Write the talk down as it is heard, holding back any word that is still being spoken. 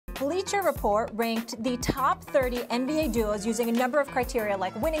Bleacher Report ranked the top 30 NBA duos using a number of criteria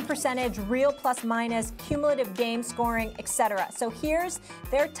like winning percentage, real plus minus, cumulative game scoring, etc. So here's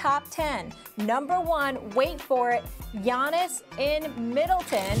their top 10. Number 1, wait for it, Giannis in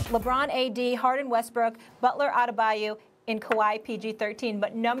Middleton, LeBron AD, Harden Westbrook, Butler Adebayo, in Kawhi PG-13.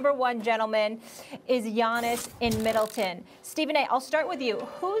 But number 1, gentlemen, is Giannis in Middleton. Stephen A., I'll start with you.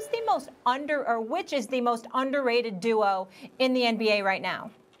 Who's the most which is the most underrated duo in the NBA right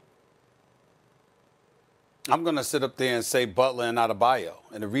now? I'm going to sit up there and say Butler and Adebayo.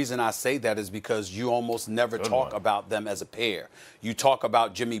 And the reason I say that is because you almost never talk about them as a pair. You talk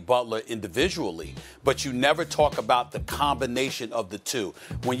about Jimmy Butler individually, but you never talk about the combination of the two.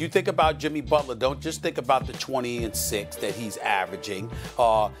 When you think about Jimmy Butler, don't just think about the 20 and 6 that he's averaging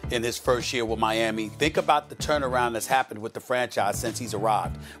in his first year with Miami. Think about the turnaround that's happened with the franchise since he's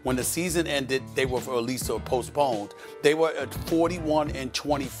arrived. When the season ended, they were, or at least postponed, they were at 41 and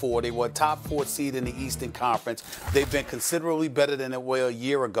 24. They were a top 4 seed in the Eastern Conference. They've been considerably better than they were a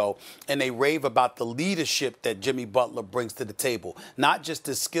year ago, and they rave about the leadership that Jimmy Butler brings to the table, not just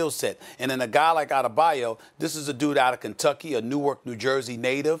his skill set. And then a guy like Adebayo, this is a dude out of Kentucky, a Newark, New Jersey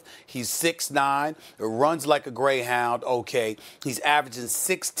native. He's 6'9", runs like a greyhound, okay. He's averaging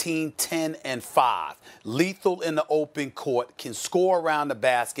 16, 10, and 5. Lethal in the open court, can score around the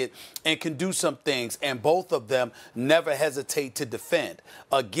basket, and can do some things, and both of them never hesitate to defend.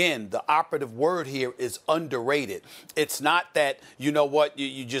 Again, the operative word here is underrated. It's not that, you know what,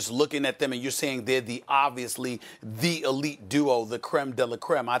 you're just looking at them and you're saying they're obviously the elite duo, the creme de la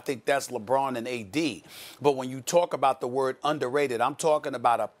creme. I think that's LeBron and AD. But when you talk about the word underrated, I'm talking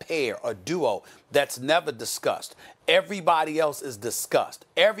about a pair, a duo that's never discussed. Everybody else is discussed.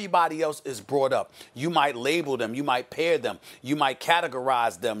 Everybody else is brought up. You might label them. You might pair them. You might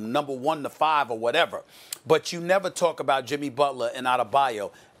categorize them number 1 to 5 or whatever. But you never talk about Jimmy Butler and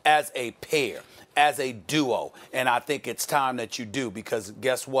Adebayo as a pair, as a duo. And I think it's time that you do, because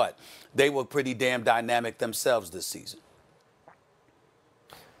guess what? They were pretty damn dynamic themselves this season.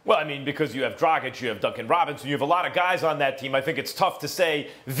 Well, I mean, because you have Dragic, you have Duncan Robinson, you have a lot of guys on that team. I think it's tough to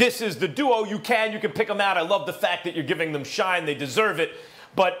say this is the duo. You can pick them out. I love the fact that you're giving them shine. They deserve it.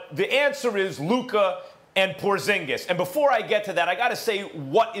 But the answer is Luka and Porzingis. And before I get to that, I got to say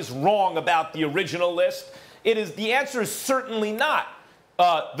what is wrong about the original list. The answer is certainly not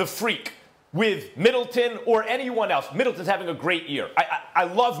the freak with Middleton or anyone else. Middleton's having a great year. I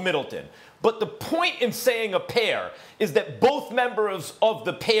love Middleton. But the point in saying a pair is that both members of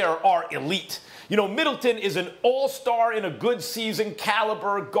the pair are elite. You know, Middleton is an all-star in a good season,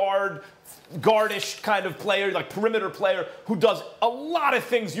 caliber guardish kind of player, like perimeter player, who does a lot of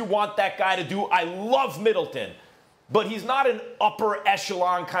things you want that guy to do. I love Middleton. But he's not an upper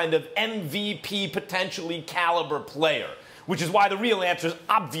echelon kind of MVP potentially caliber player, which is why the real answer is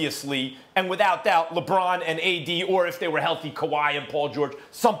obviously, and without doubt, LeBron and AD, or if they were healthy, Kawhi and Paul George,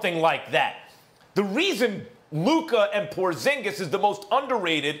 something like that. The reason Luka and Porzingis is the most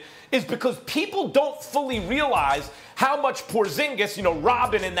underrated is because people don't fully realize how much Porzingis, you know,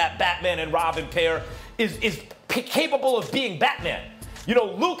 Robin in that Batman and Robin pair, is capable of being Batman. You know,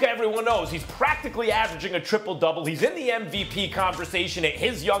 Luka, everyone knows, he's practically averaging a triple-double. He's in the MVP conversation at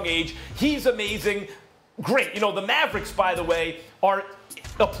his young age. He's amazing. Great. You know, the Mavericks, by the way, are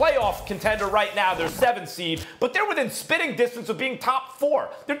a playoff contender right now. They're 7th seed, but they're within spitting distance of being top 4.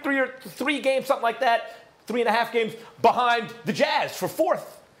 They're three games, something like that, 3.5 games behind the Jazz for 4th.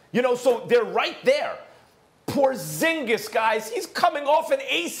 You know, so they're right there. Porzingis, guys, he's coming off an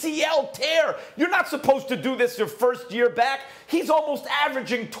ACL tear. You're not supposed to do this your first year back. He's almost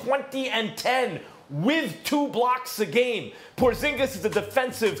averaging 20 and 10 with 2 blocks a game. Porzingis is a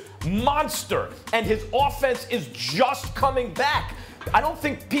defensive monster, and his offense is just coming back. I don't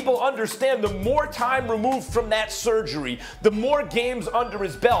think people understand the more time removed from that surgery, the more games under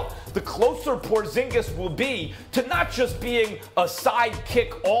his belt, the closer Porzingis will be to not just being a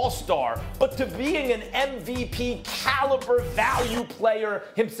sidekick all-star, but to being an MVP caliber value player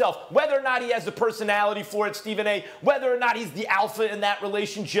himself. Whether or not he has the personality for it, Stephen A., whether or not he's the alpha in that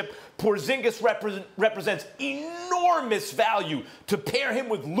relationship, Porzingis represents enormous value. To pair him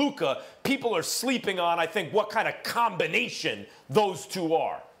with Luka, people are sleeping on, I think, what kind of combination those two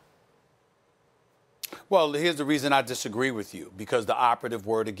are. Well, here's the reason I disagree with you, because the operative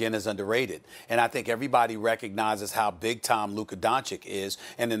word, again, is underrated. And I think everybody recognizes how big-time Luka Doncic is.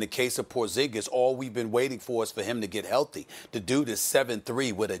 And in the case of Porzingis, all we've been waiting for is for him to get healthy. The dude is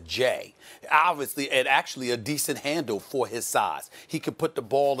 7'3" with a J. Obviously, and actually a decent handle for his size. He can put the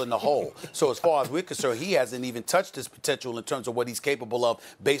ball in the hole. So as far as we're concerned, he hasn't even touched his potential in terms of what he's capable of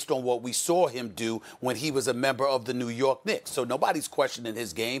based on what we saw him do when he was a member of the New York Knicks. So nobody's questioning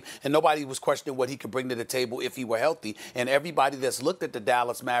his game, and nobody was questioning what he could bring to the table if he were healthy. And everybody that's looked at the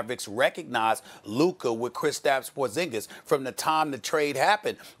Dallas Mavericks recognized Luka with Kristaps Porzingis. From the time the trade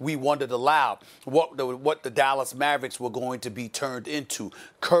happened, we wondered aloud what the Dallas Mavericks were going to be turned into,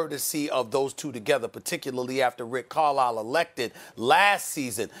 courtesy of those two together, particularly after Rick Carlisle elected last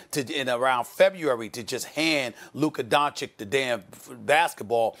season in around February to just hand Luka Doncic the damn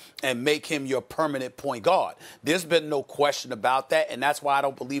basketball and make him your permanent point guard. There's been no question about that, and that's why I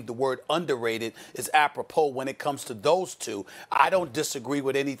don't believe the word underrated is apropos when it comes to those two. I don't disagree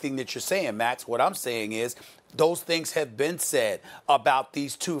with anything that you're saying, Max. What I'm saying is those things have been said about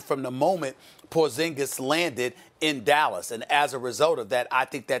these two from the moment Porzingis landed in Dallas. And as a result of that, I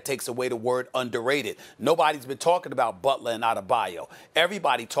think that takes away the word underrated. Nobody's been talking about Butler and Adebayo.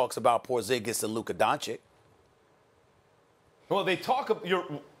 Everybody talks about Porzingis and Luka Doncic. Well, they talk.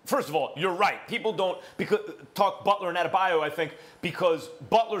 First of all, you're right. People don't talk Butler and Adebayo, I think, because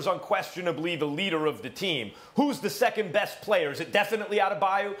Butler's unquestionably the leader of the team. Who's the second best player? Is it definitely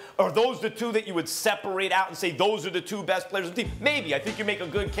Adebayo? Are those the two that you would separate out and say those are the two best players of the team? Maybe. I think you make a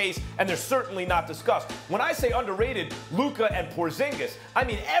good case, and they're certainly not discussed. When I say underrated, Luka and Porzingis, I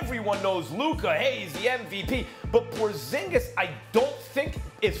mean, everyone knows Luka. Hey, he's the MVP. But Porzingis, I don't think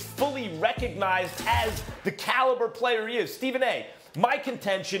is fully recognized as the caliber player he is. Stephen A., my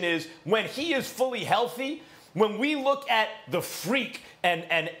contention is when he is fully healthy, when we look at the freak and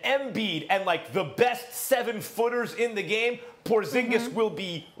Embiid and like the best 7-footers in the game, Porzingis will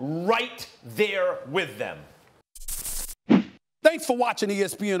be right there with them. Thanks for watching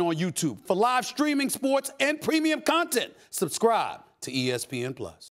ESPN on YouTube. For live streaming sports and premium content, subscribe to ESPN+.